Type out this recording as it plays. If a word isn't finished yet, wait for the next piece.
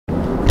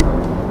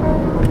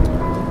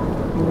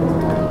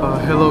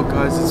Hello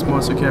guys, it's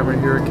Monster Camera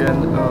here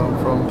again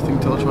from Think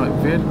Teletronic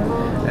Vid,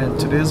 and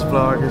today's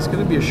vlog is going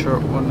to be a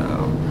short one.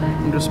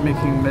 I'm just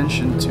making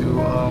mention to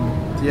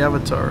the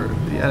Avatar,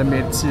 the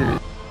animated series.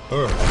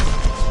 Earth,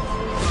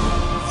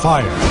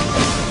 fire,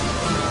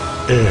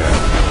 air,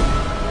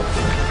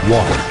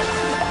 water.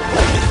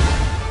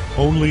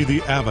 Only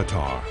the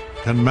Avatar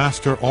can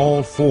master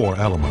all four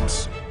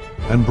elements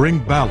and bring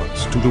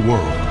balance to the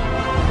world.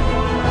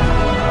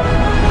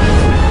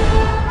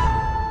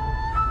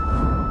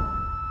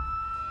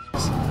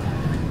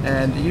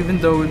 And even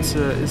though it's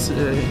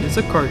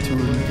a cartoon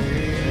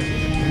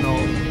in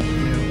all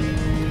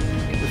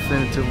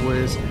definitive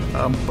ways,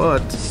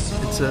 but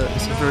it's a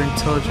very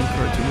intelligent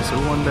cartoon. It's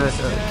one that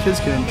kids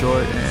can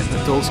enjoy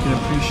and adults can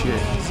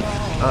appreciate.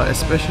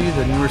 Especially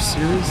the newer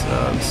series.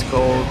 It's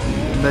called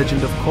The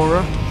Legend of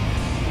Korra.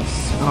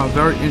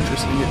 Very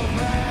interesting.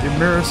 It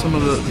mirrors some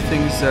of the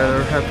things that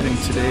are happening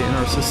today in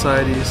our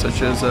society,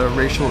 such as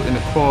racial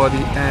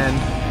inequality and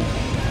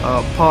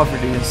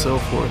poverty and so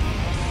forth.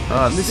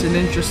 This is an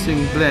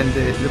interesting blend.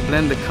 They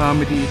blend the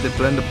comedy, they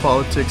blend the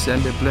politics,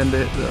 and they blend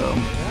the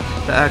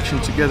action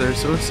together.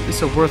 So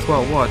it's a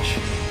worthwhile watch,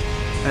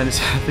 and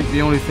it's I think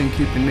the only thing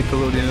keeping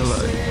Nickelodeon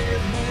alive.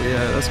 But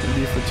yeah, that's gonna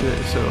be it for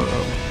today. So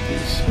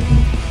peace.